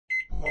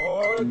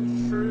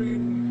Please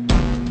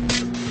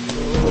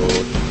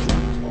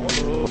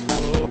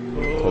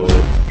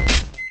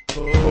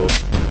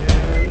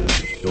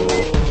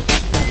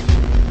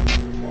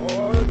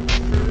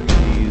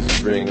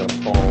bring a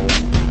poem.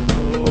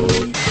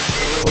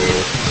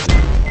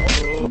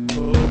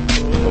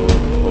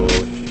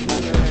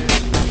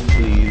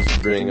 Please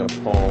bring a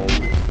poem.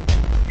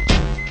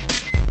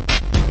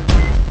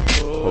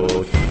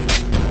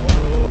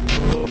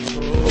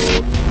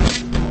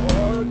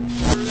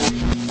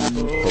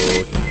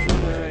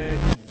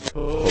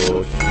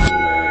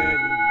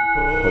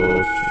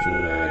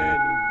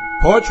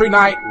 Poetry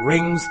night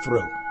rings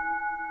through.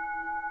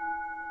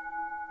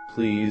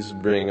 Please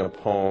bring a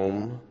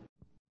poem.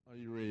 Are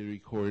you ready to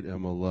record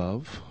Emma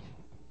Love?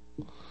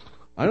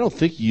 I don't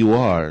think you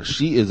are.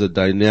 She is a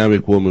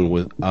dynamic woman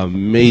with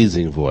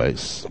amazing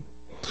voice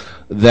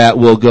that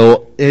will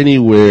go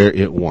anywhere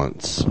it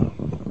wants.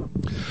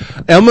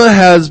 Emma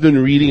has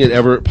been reading at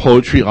Everett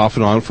Poetry off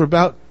and on for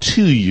about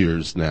 2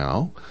 years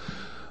now.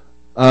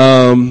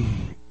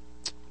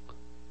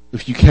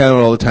 If you count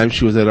all the time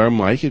she was at our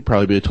mic, it'd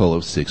probably be a total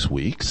of 6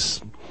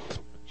 weeks.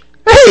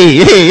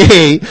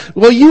 Hey.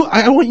 Well,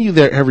 I want you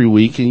there every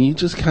week, and you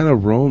just kind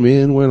of roam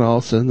in when all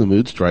of a sudden the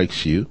mood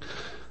strikes you.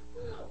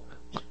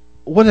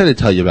 What did I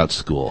tell you about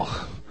school?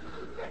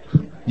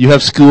 You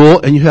have school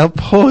and you have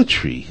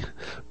poetry.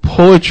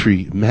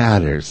 Poetry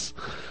matters.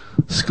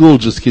 School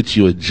just gets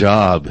you a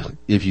job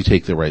if you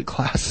take the right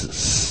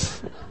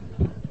classes.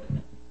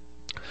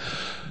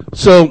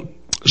 So,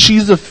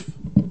 she's a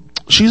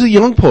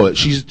young poet.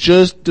 She's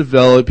just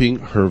developing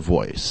her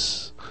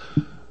voice.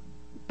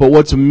 But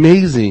what's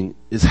amazing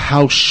is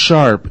how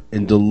sharp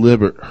and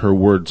deliberate her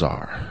words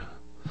are.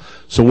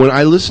 So when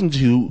I listen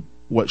to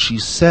what she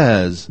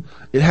says,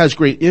 it has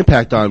great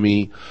impact on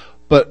me,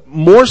 but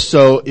more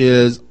so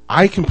is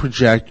I can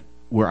project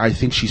where I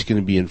think she's going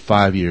to be in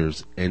 5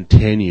 years and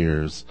 10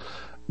 years,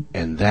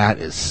 and that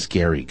is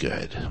scary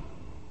good.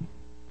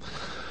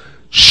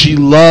 She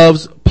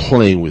loves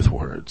playing with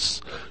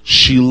words.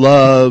 She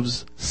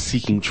loves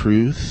seeking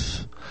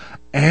truth.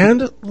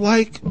 And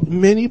like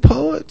many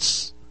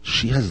poets,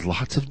 she has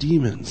lots of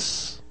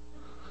demons.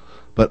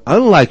 But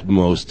unlike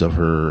most of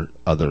her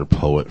other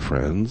poet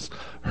friends,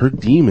 her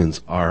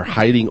demons are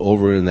hiding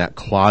over in that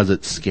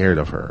closet scared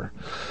of her.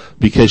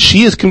 Because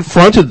she has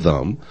confronted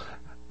them,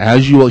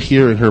 as you will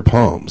hear in her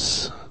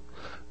poems.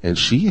 And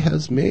she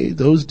has made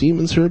those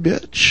demons her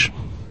bitch.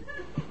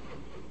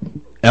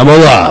 Emma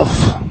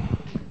Love.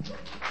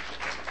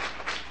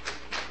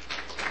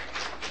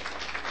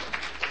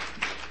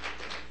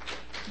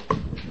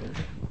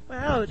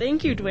 Wow,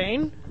 thank you,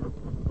 Dwayne.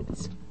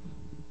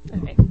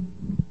 Okay.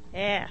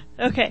 Yeah,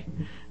 okay.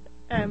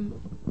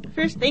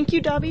 First, thank you,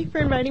 Dobby, for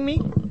inviting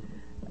me.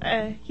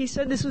 He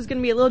said this was going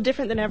to be a little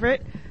different than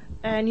Everett,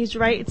 and he's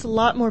right, it's a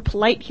lot more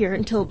polite here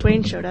until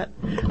Dwayne showed up.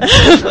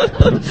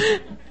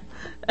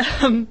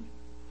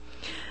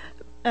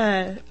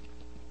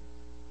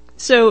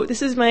 So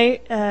this is my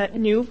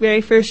new,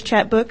 very first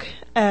chapbook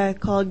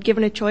called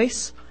Given a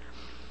Choice.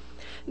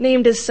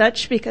 Named as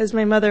such because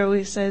my mother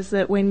always says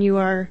that when you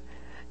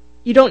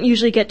don't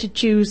usually get to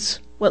choose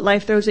what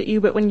life throws at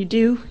you, but when you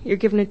do, you're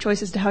given a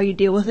choice as to how you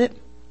deal with it.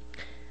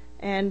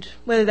 And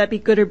whether that be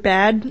good or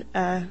bad,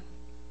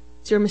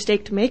 it's your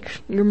mistake to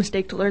make, your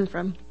mistake to learn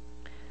from.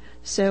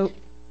 So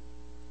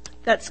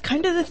that's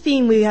kind of the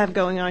theme we have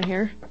going on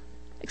here.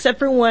 Except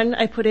for one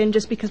I put in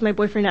just because my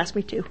boyfriend asked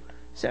me to.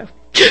 So.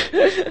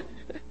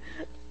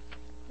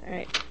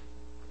 Alright.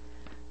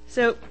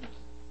 So.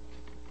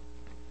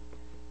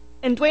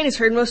 And Dwayne has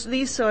heard most of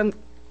these, so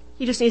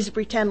he just needs to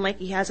pretend like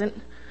he hasn't.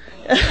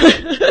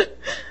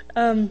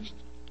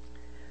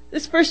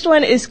 This first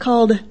one is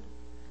called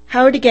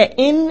How to Get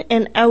In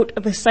and Out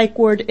of a Psych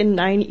Ward in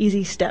 9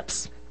 Easy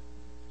Steps.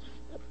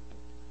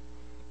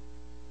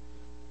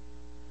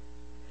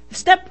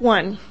 Step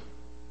 1.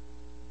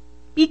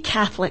 Be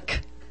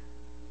Catholic.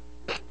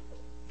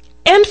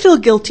 And feel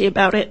guilty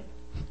about it.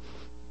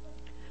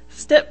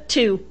 Step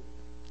 2.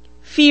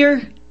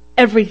 Fear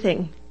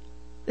everything.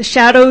 The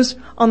shadows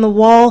on the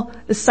wall,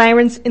 the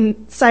sirens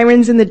in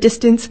the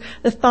distance,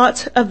 the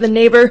thoughts of the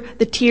neighbor,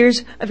 the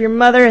tears of your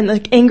mother and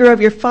the anger of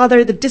your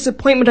father, the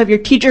disappointment of your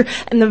teacher,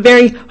 and the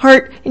very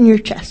heart in your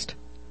chest.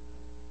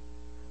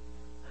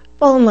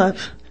 Fall in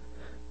love.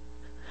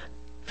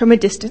 From a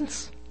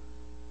distance.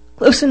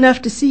 Close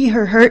enough to see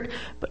her hurt,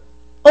 but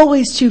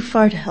always too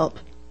far to help.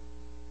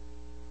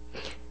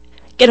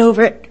 Get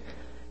over it.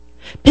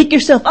 Pick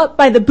yourself up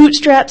by the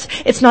bootstraps.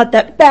 It's not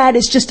that bad,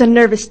 it's just a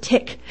nervous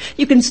tick.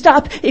 You can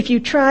stop if you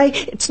try.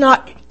 It's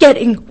not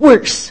getting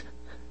worse.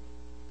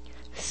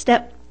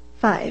 Step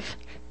 5.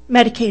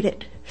 Medicate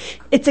it.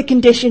 It's a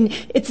condition.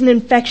 It's an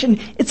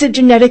infection. It's a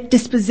genetic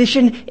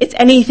disposition. It's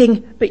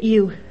anything but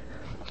you.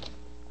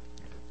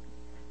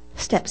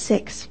 Step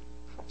 6.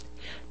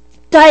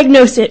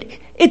 Diagnose it.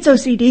 It's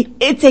OCD.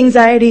 It's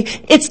anxiety.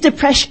 It's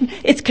depression.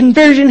 It's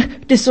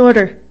conversion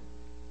disorder.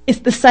 It's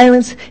the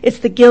silence, it's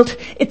the guilt,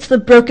 it's the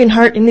broken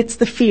heart, and it's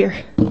the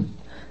fear.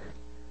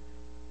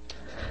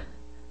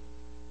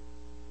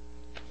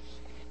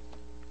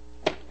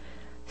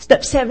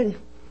 Step 7.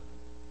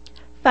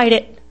 Fight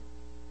it.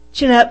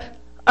 Chin up,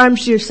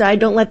 arms to your side,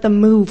 don't let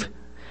them move.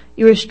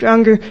 You are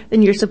stronger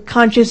than your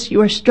subconscious. You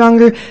are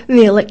stronger than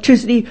the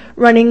electricity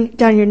running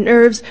down your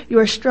nerves. You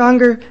are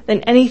stronger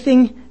than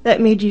anything that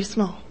made you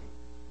small.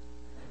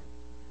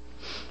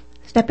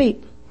 Step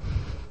 8.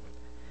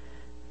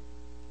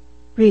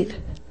 Breathe.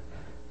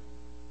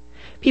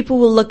 People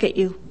will look at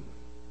you,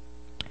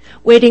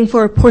 waiting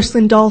for a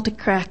porcelain doll to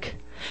crack.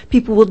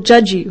 People will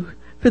judge you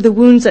for the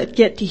wounds that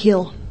yet to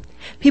heal.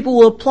 People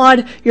will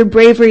applaud your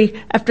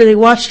bravery after they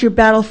watched your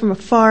battle from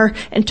afar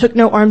and took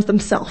no arms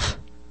themselves.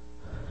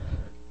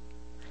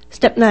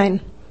 Step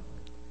 9.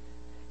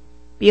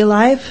 Be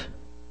alive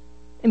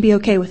and be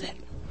okay with it.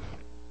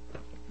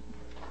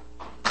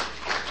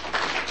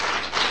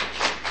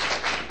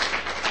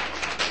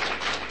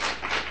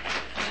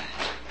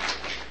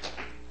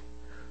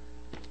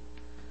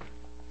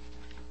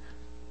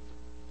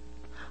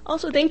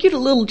 Also, thank you to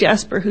little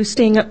Jasper, who's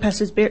staying up past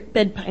his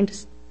bedtime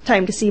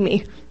to see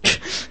me.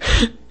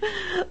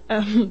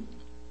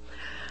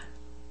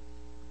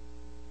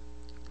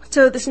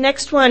 So this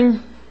next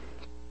one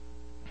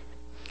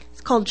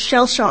is called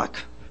Shell Shock.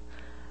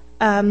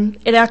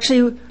 It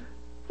actually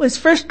was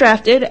first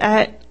drafted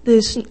at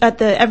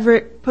the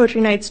Everett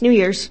Poetry Night's New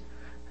Year's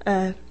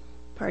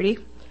party,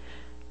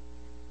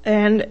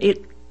 and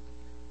it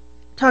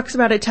talks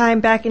about a time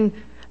back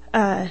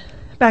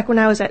when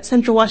I was at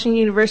Central Washington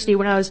University,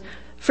 when I was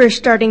first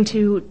starting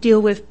to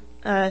deal with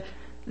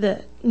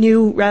the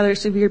new, rather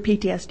severe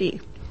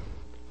PTSD.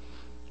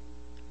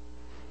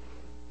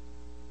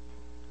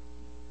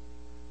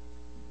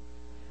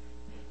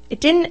 It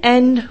didn't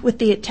end with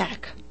the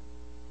attack.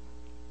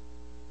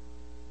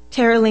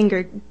 Terror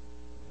lingered.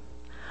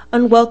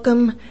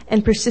 Unwelcome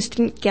and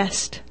persistent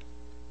guest.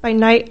 By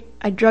night,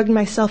 I drugged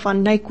myself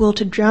on NyQuil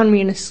to drown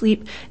me in a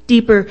sleep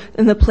deeper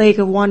than the plague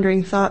of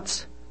wandering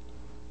thoughts.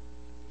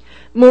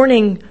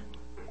 Morning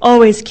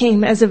always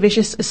came as a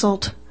vicious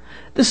assault.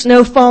 The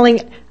snow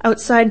falling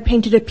outside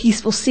painted a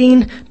peaceful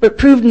scene, but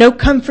proved no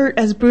comfort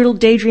as brutal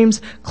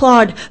daydreams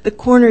clawed the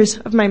corners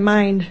of my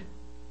mind.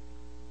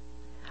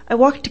 I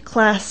walked to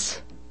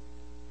class,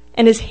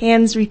 and his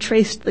hands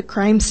retraced the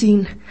crime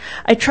scene.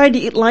 I tried to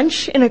eat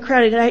lunch in a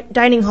crowded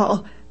dining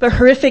hall, but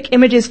horrific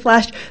images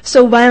flashed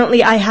so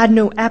violently I had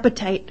no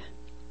appetite.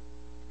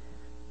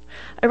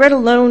 I read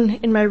alone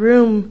in my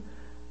room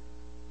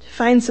to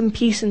find some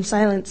peace and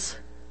silence.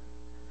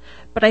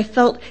 But I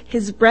felt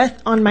his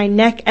breath on my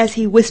neck as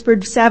he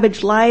whispered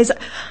savage lies.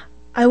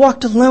 I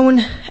walked alone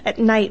at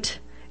night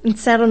and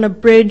sat on a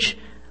bridge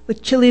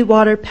with chilly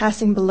water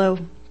passing below.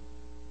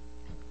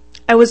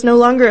 I was no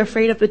longer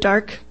afraid of the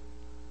dark.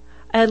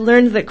 I had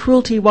learned that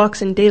cruelty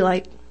walks in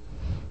daylight.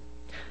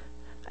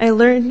 I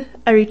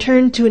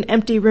returned to an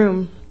empty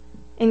room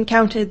and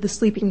counted the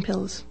sleeping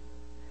pills.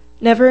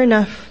 Never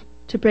enough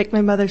to break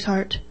my mother's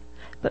heart,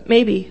 but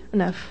maybe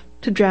enough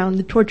to drown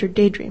the tortured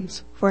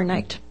daydreams for a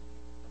night.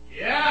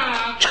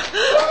 Yeah!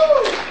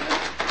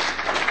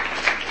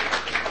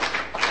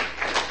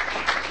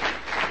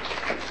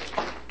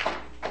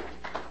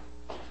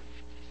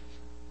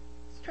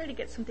 Let's try to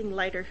get something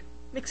lighter.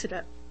 Mix it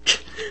up.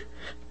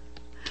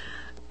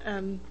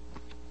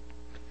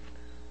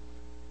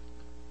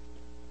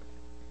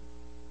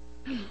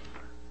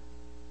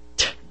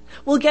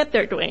 We'll get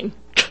there, Dwayne.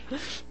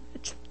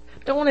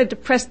 Don't want to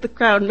depress the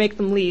crowd and make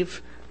them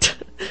leave.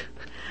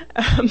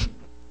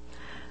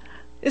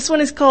 This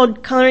one is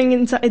called Coloring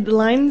Inside the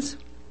Lines.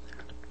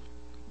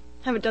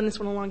 Haven't done this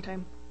one in a long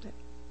time.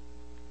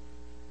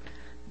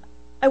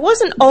 I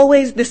wasn't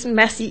always this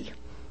messy.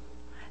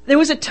 There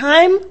was a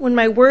time when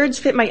my words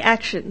fit my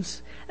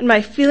actions, and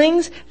my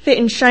feelings fit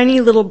in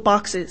shiny little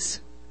boxes.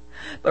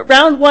 But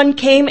round 1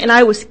 came and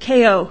I was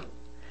KO.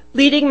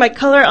 Bleeding my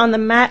color on the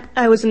mat,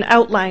 I was an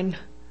outline.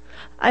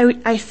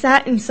 I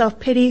sat in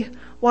self-pity,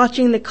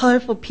 watching the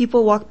colorful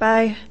people walk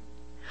by.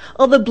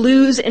 All the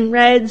blues and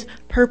reds,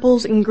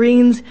 purples and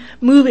greens,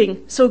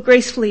 moving so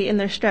gracefully in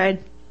their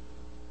stride.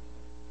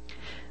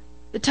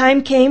 The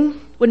time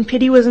came when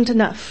pity wasn't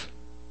enough.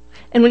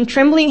 And when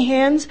trembling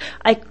hands,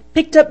 I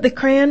picked up the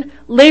crayon,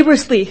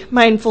 laboriously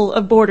mindful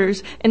of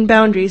borders and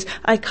boundaries,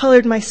 I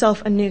colored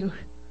myself anew.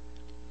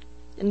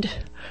 And,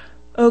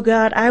 oh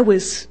God, I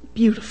was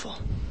beautiful.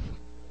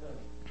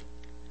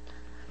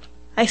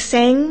 I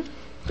sang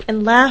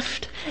and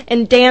laughed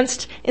and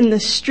danced in the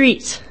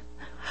streets.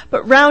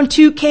 But round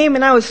 2 came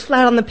and I was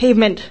flat on the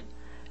pavement.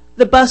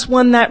 The bus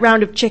won that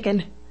round of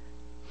chicken.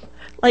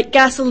 Like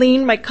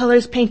gasoline, my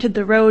colors painted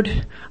the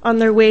road on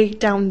their way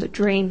down the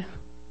drain.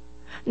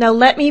 Now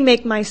let me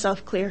make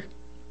myself clear.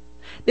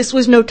 This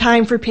was no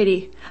time for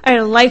pity. I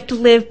had a life to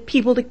live,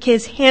 people to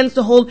kiss, hands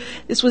to hold.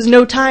 This was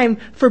no time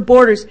for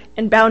borders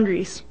and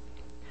boundaries.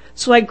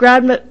 So I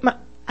grabbed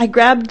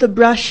the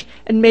brush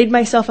and made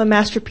myself a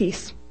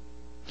masterpiece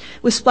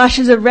with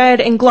splashes of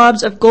red and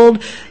globs of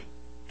gold.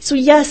 So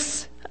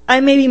yes, I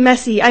may be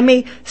messy. I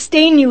may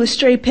stain you with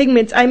stray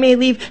pigments. I may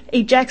leave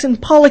a Jackson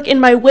Pollock in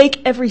my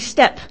wake every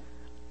step.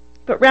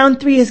 But round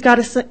 3 has got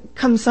to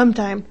come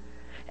sometime.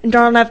 And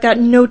darling, I've got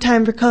no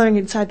time for coloring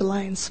inside the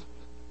lines.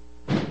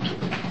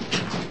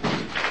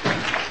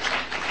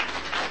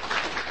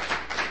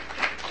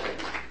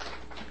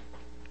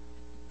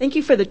 Thank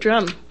you for the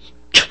drum.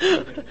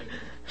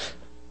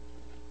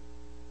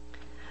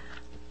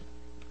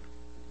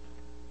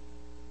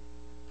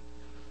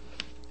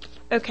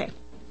 Okay.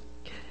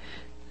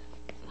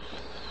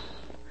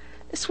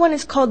 This one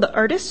is called The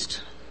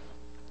Artist,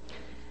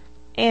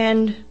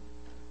 and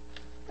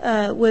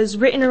was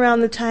written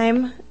around the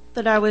time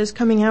that I was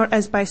coming out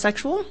as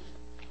bisexual.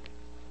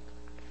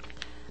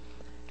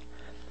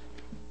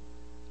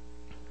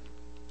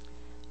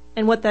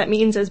 And what that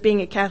means as being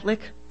a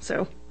Catholic,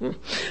 so.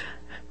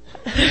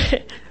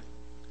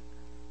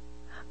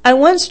 I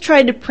once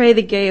tried to pray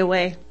the gay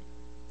away.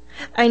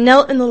 I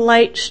knelt in the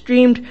light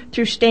streamed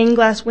through stained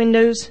glass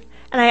windows,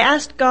 and I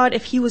asked God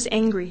if he was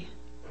angry.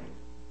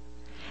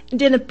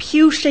 And in a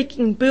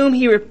pew-shaking boom,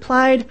 he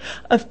replied,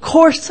 "Of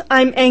course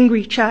I'm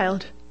angry,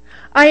 child.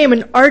 I am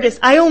an artist.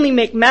 I only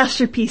make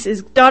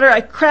masterpieces. Daughter, I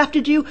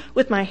crafted you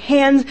with my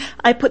hands.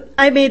 I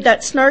made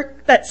that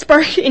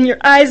spark in your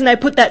eyes, and I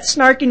put that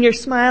snark in your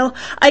smile.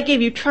 I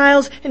gave you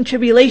trials and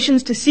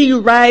tribulations to see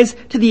you rise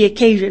to the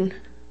occasion.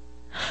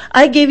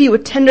 I gave you a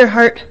tender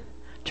heart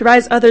to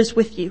rise others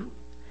with you.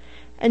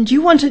 And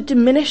you want to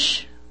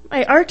diminish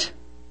my art?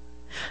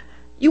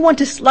 You want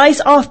to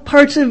slice off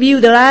parts of you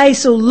that I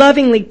so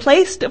lovingly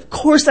placed? Of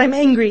course I'm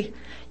angry.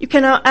 You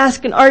cannot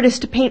ask an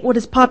artist to paint what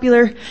is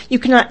popular. You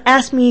cannot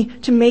ask me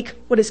to make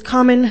what is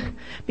common,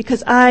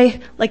 because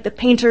I, like the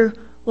painter,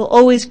 will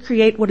always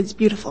create what is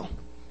beautiful."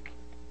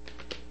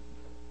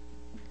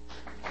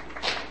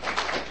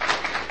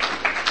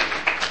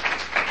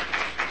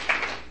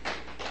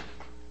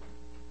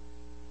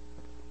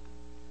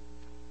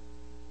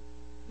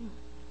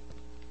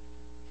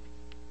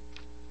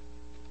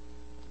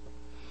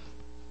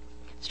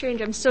 Strange,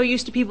 I'm so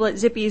used to people at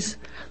Zippy's,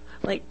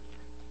 like,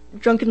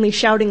 drunkenly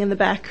shouting in the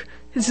back.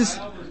 This is,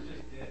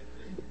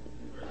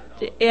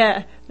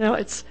 yeah, no,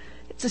 it's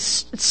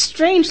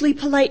strangely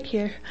polite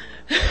here.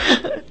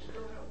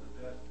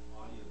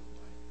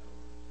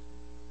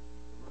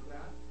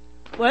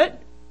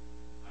 What?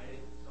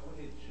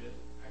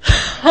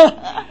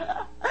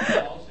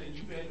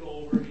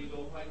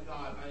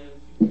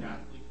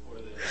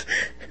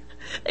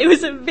 It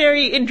was a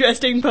very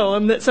interesting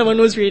poem that someone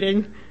was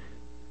reading.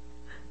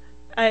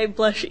 I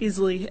blush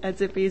easily at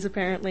Zippy's,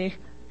 apparently.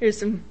 Here's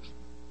some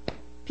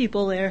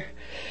people there.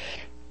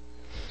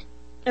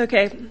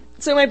 Okay,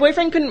 so my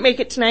boyfriend couldn't make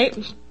it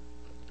tonight.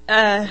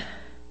 Yeah.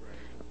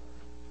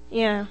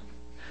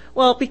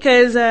 Well,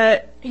 because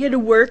he had to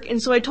work, and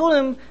so I told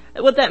him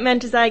what that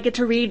meant is that I get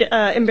to read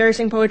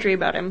embarrassing poetry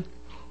about him.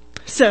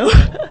 So,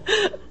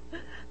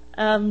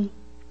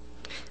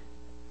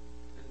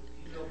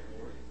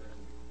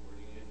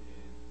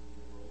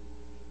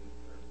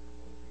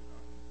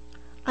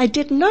 I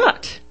did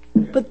not,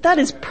 but that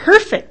is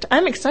perfect.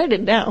 I'm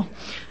excited now.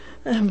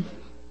 Thank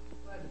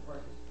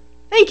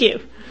you.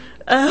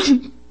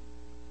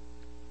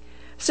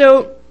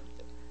 So,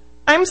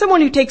 I'm someone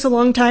who takes a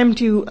long time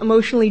to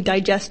emotionally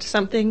digest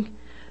something,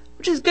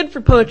 which is good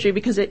for poetry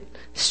because it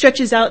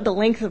stretches out the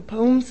length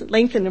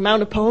and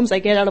amount of poems I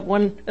get out of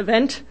one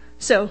event.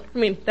 So, I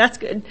mean, that's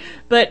good.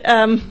 But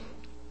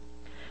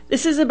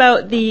this is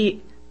about the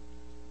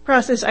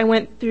process I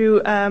went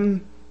through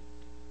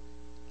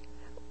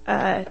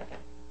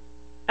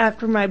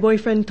after my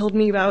boyfriend told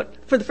me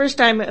for the first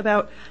time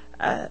about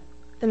the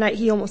night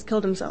he almost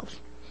killed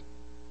himself.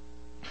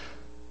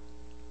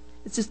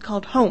 It's just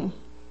called Home.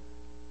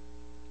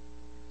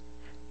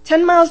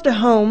 10 miles to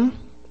home,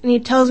 and he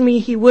tells me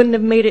he wouldn't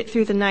have made it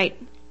through the night.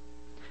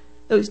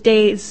 Those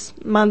days,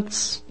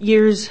 months,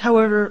 years,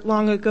 however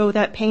long ago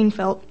that pain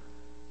felt.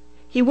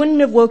 He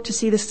wouldn't have woke to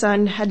see the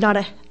sun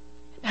had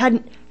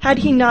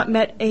he not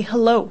met a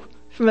hello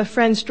from a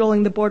friend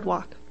strolling the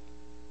boardwalk.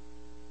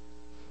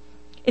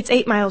 It's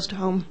 8 miles to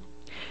home,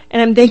 and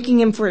I'm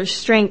thanking him for his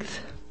strength,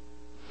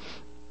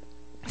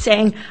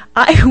 saying,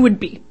 "I would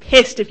be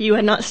pissed if you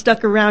had not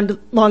stuck around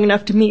long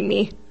enough to meet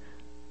me."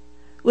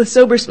 With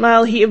sober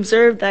smile, he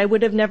observed that I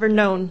would have never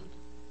known,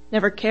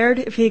 never cared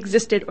if he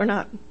existed or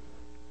not.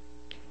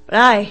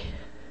 But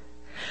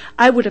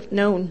I would have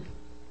known.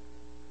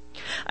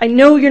 "I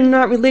know you're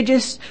not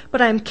religious,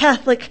 but I am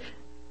Catholic."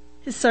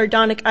 His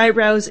sardonic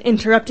eyebrows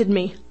interrupted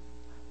me.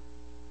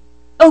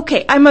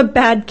 "Okay, I'm a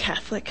bad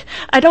Catholic.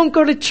 I don't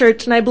go to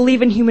church and I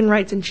believe in human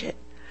rights and shit.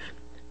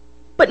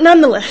 But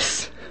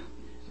nonetheless,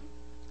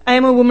 I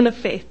am a woman of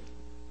faith.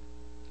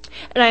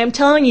 And I am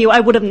telling you, I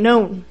would have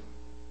known."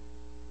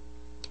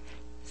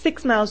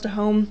 6 miles to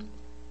home,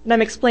 and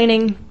I'm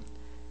explaining,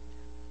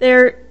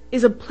 "There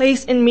is a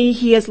place in me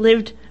he has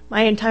lived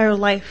my entire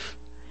life.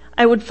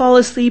 I would fall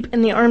asleep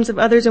in the arms of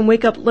others and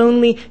wake up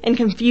lonely and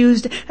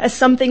confused as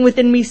something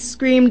within me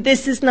screamed,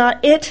 'This is not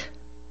it.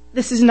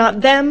 This is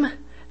not them.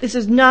 This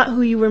is not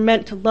who you were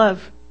meant to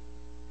love.'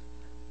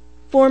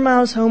 4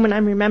 miles home, and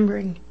I'm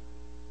remembering.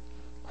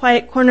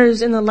 Quiet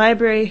corners in the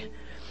library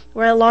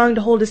where I longed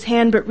to hold his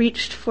hand but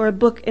reached for a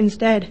book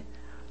instead.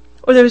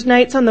 Or those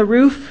nights on the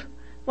roof,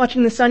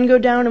 watching the sun go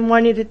down and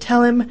wanting to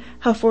tell him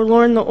how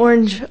forlorn the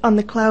orange on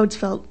the clouds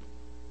felt,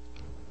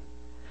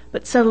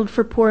 but settled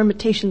for poor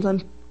imitations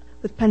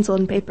with pencil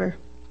and paper.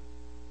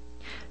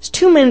 It's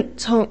 2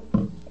 minutes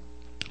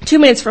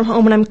from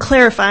home, and I'm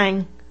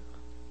clarifying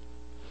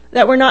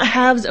that we're not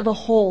halves of a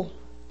whole.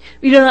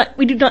 We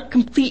do not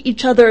complete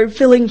each other,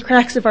 filling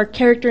cracks of our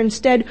character.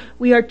 Instead,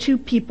 we are two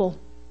people,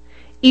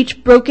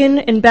 each broken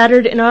and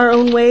battered in our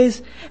own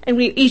ways, and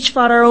we each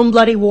fought our own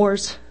bloody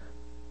wars.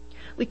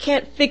 We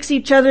can't fix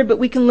each other, but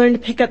we can learn to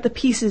pick up the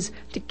pieces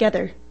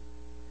together.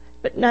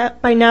 But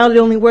by now, the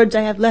only words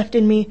I have left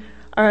in me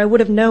are I would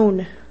have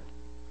known,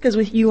 because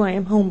with you I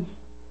am home.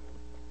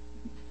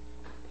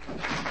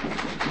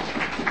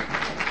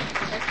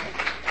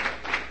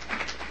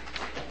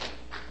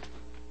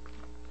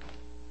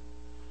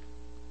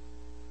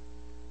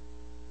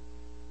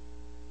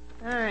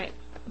 All right.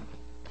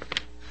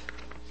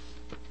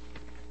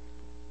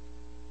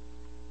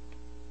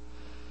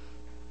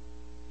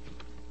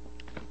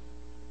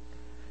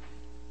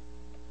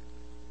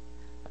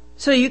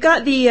 So you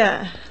got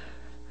the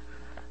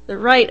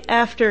right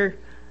after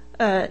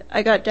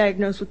I got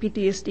diagnosed with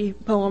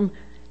PTSD poem.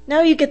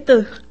 Now you get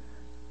a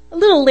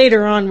little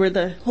later on where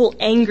the whole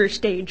anger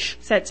stage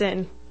sets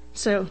in.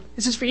 So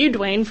this is for you,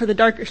 Dwayne, for the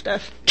darker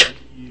stuff.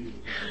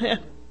 Yeah.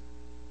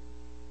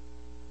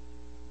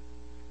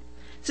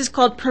 This is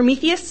called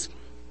Prometheus.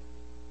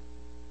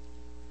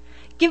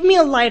 Give me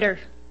a lighter.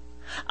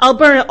 I'll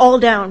burn it all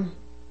down.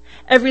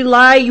 Every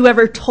lie you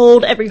ever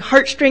told, every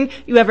heartstring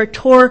you ever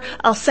tore,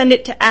 I'll send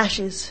it to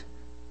ashes.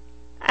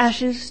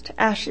 Ashes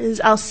to ashes,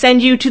 I'll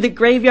send you to the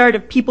graveyard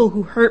of people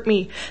who hurt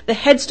me. The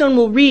headstone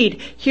will read,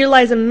 here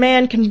lies a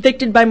man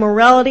convicted by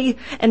morality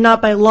and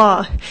not by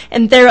law.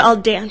 And there I'll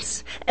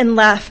dance and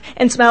laugh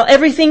and smile.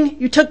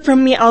 Everything you took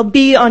from me, I'll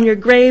be on your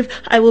grave.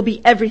 I will be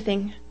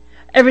everything.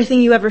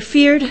 Everything you ever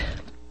feared.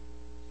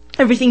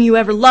 Everything you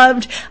ever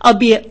loved, I'll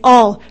be it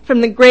all.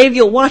 From the grave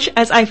you'll watch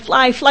as I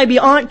fly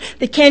beyond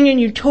the canyon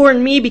you tore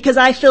in me, because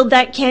I filled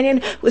that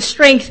canyon with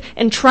strength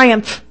and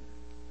triumph,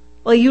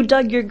 while you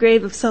dug your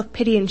grave of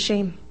self-pity and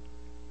shame.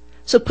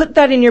 So put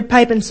that in your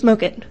pipe and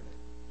smoke it.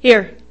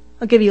 Here,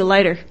 I'll give you a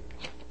lighter.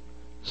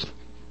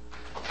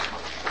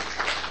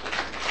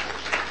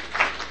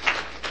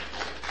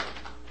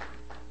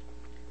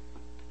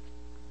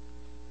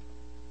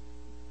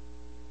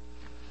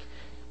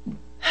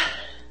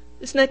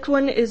 This next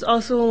one is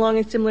also along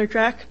a similar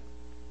track.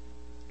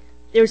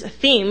 There's a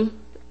theme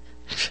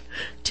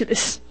to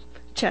this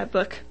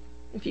chapbook,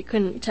 if you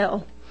couldn't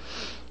tell.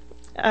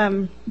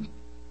 This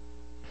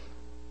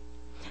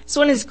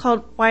one is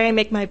called Why I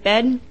Make My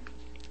Bed.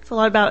 It's a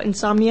lot about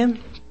insomnia.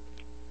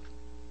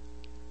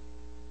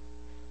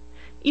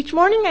 Each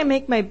morning I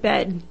make my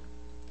bed,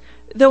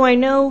 though I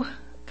know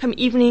come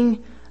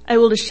evening I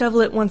will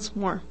dishevel it once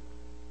more.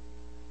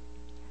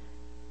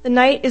 The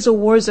night is a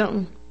war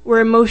zone, where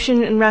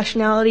emotion and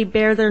rationality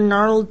bear their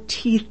gnarled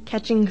teeth,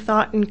 catching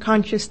thought and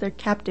conscience their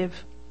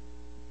captive.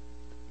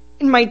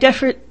 In my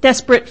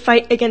desperate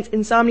fight against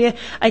insomnia,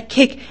 I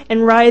kick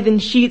and writhe in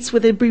sheets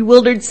with a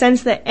bewildered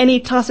sense that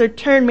any toss or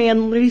turn may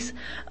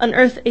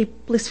unearth a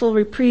blissful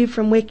reprieve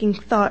from waking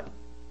thought.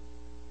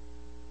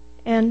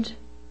 And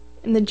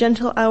in the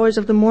gentle hours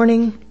of the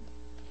morning,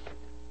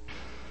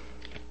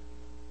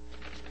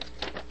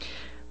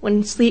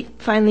 when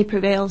sleep finally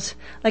prevails,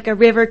 like a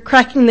river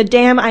cracking the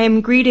dam, I am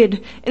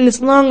greeted in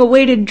this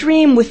long-awaited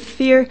dream with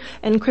fear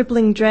and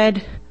crippling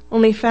dread,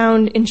 only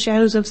found in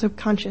shadows of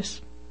subconscious.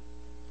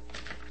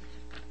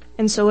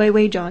 And so I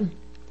wage on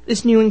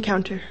this new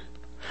encounter.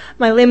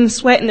 My limbs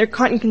sweat in their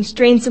cotton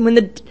constraints, and when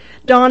the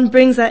dawn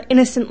brings that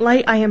innocent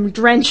light, I am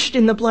drenched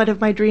in the blood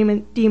of my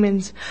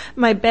demons,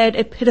 my bed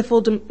a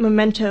pitiful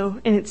memento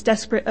in its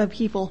desperate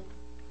upheaval.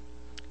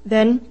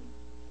 Then,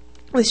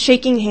 with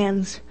shaking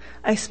hands,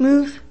 I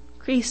smooth,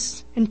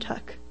 crease, and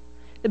tuck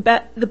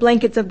the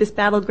blankets of this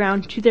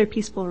battleground to their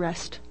peaceful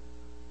rest.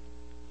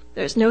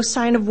 There is no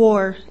sign of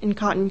war in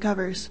cotton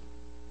covers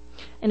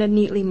and a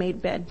neatly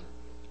made bed,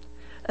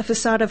 a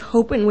facade of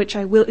hope in which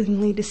I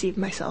willingly deceive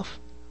myself.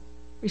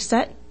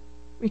 Reset,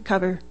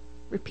 recover,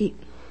 repeat.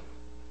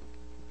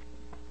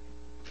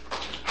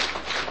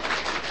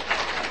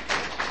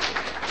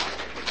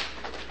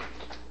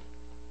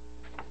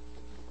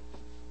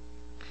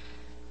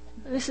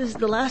 This is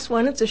the last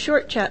one. It's a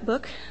short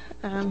chapbook.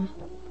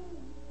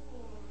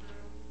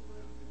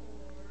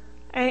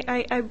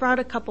 I brought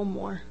a couple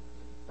more.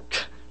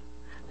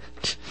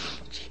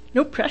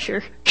 No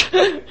pressure.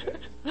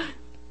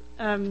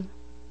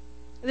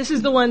 This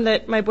is the one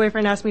that my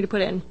boyfriend asked me to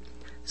put in.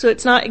 So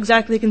it's not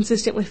exactly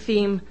consistent with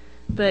theme,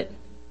 but,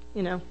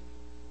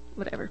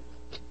 whatever.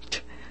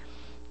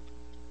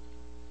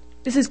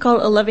 This is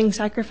called A Loving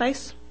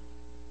Sacrifice.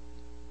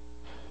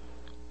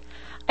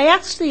 I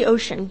asked the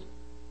ocean,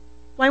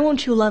 why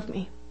won't you love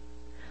me?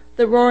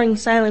 The roaring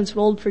silence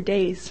rolled for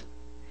days.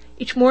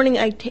 Each morning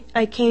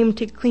I came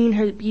to clean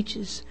her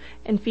beaches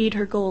and feed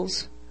her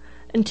gulls,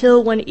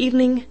 until one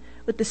evening,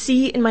 with the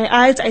sea in my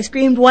eyes, I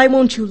screamed, why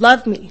won't you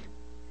love me?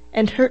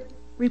 And her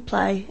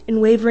reply, in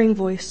wavering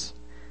voice,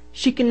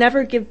 she can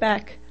never give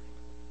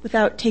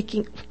without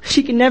taking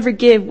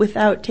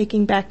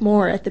back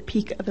more at the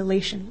peak of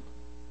elation.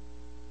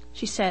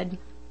 She said,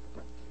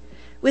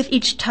 With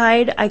each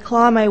tide, I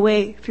claw my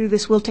way through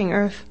this wilting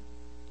earth,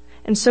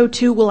 and so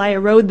too will I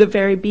erode the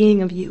very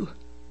being of you.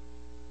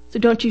 So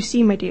don't you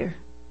see, my dear?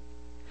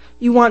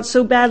 You want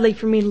so badly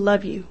for me to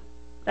love you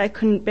that I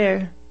couldn't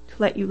bear to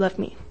let you love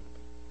me.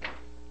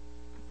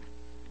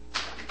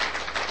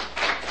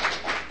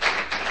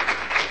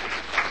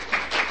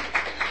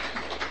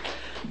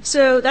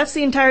 So that's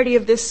the entirety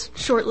of this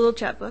short little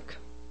chapbook.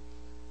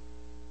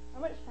 How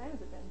much time has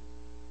it been?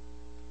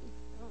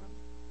 I don't know.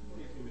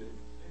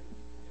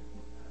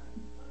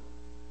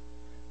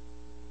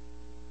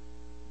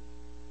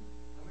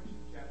 How much did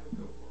the chapbook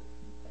go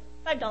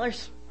for? $5.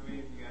 How many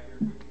have you got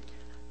here?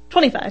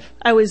 25.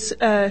 I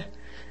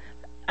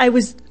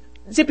was,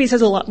 Zippy's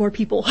has a lot more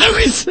people. I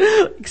was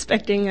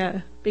expecting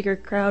a bigger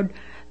crowd,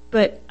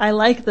 but I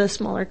like the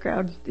smaller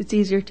crowd. It's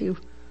easier to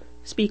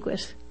speak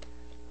with.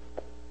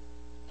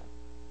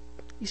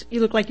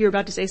 You look like you were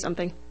about to say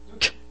something.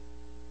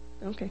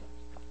 Okay.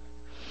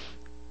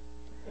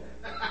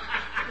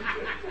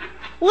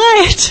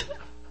 What?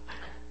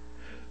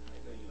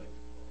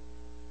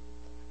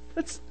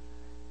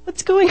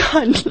 What's going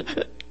on?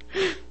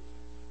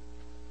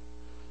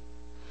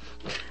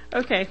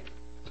 Okay.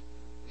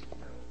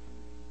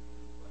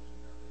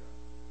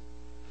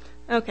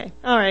 Okay.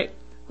 All right.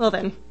 Well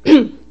then.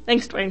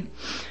 Thanks, Dwayne.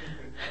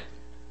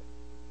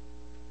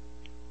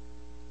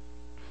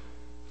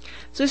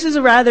 So this is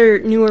a rather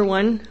newer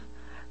one,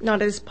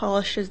 not as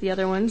polished as the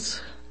other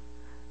ones.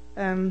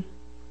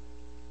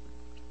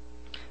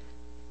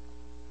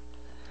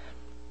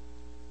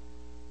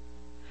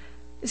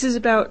 This is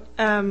about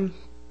kind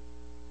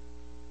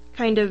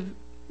of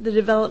the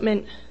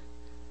development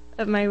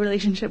of my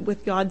relationship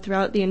with God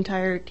throughout the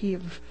entirety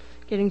of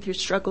getting through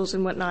struggles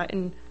and whatnot,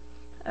 and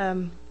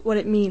what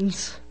it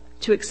means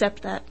to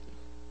accept that.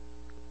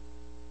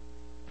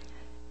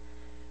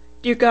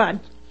 Dear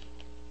God,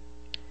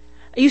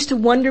 I used to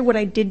wonder what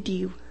I did to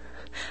you.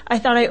 I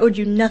thought I owed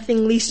you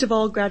nothing, least of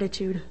all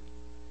gratitude.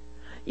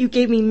 You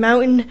gave me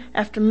mountain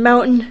after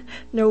mountain,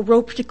 no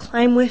rope to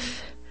climb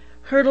with,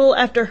 hurdle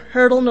after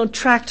hurdle, no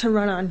track to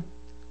run on.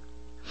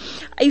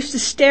 I used to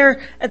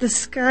stare at the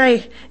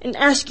sky and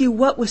ask you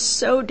what was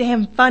so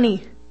damn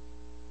funny.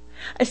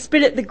 I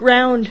spit at the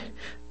ground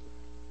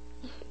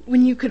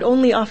when you could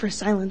only offer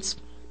silence.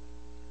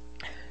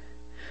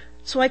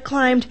 So I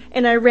climbed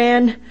and I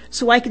ran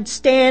so I could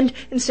stand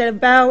instead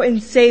of bow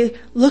and say,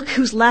 look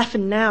who's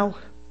laughing now.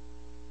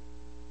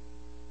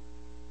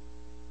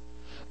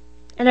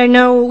 And I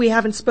know we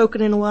haven't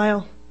spoken in a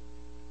while.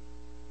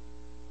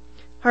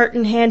 Heart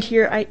in hand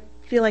here, I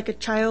feel like a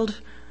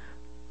child.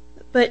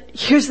 But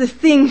here's the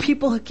thing,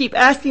 people keep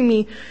asking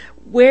me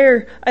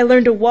where I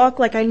learned to walk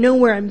like I know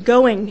where I'm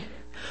going,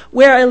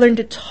 where I learned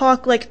to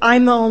talk like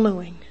I'm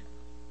all-knowing.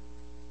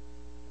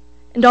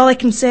 And all I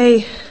can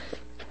say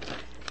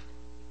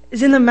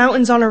is in the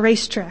mountains on a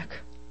racetrack.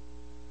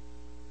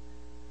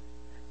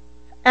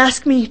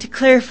 Ask me to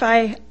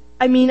clarify.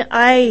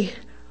 I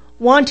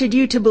wanted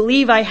you to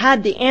believe I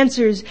had the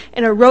answers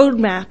and a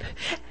roadmap.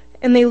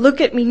 And they look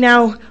at me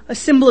now a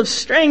symbol of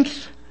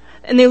strength.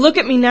 And they look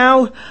at me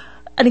now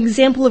an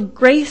example of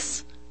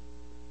grace.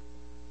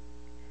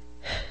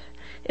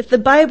 If the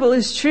Bible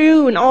is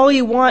true and all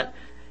you want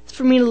is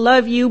for me to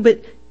love you,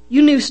 but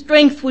you knew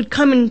strength would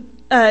come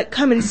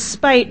in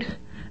spite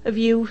of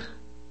you,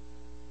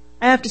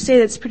 I have to say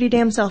that's pretty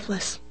damn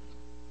selfless.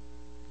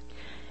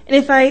 And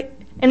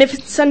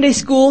if Sunday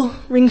school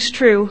rings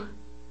true,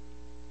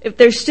 if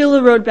there's still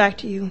a road back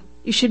to you,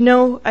 you should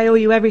know I owe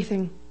you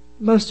everything.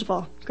 Most of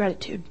all,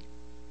 gratitude.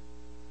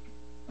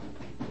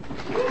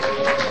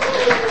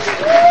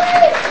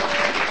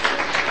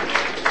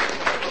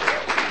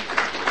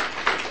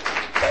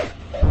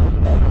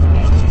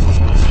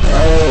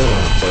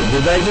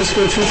 Did I just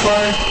go too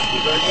far?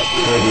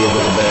 Maybe a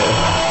little bit.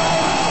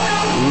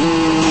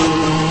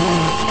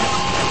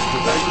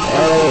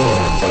 Oh,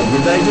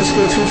 did I just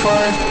go too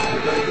far?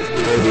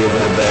 Maybe a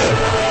little bit.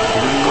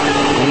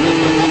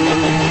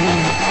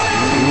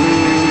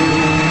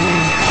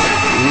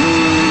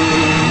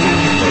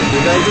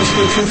 Did I just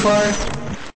go too far?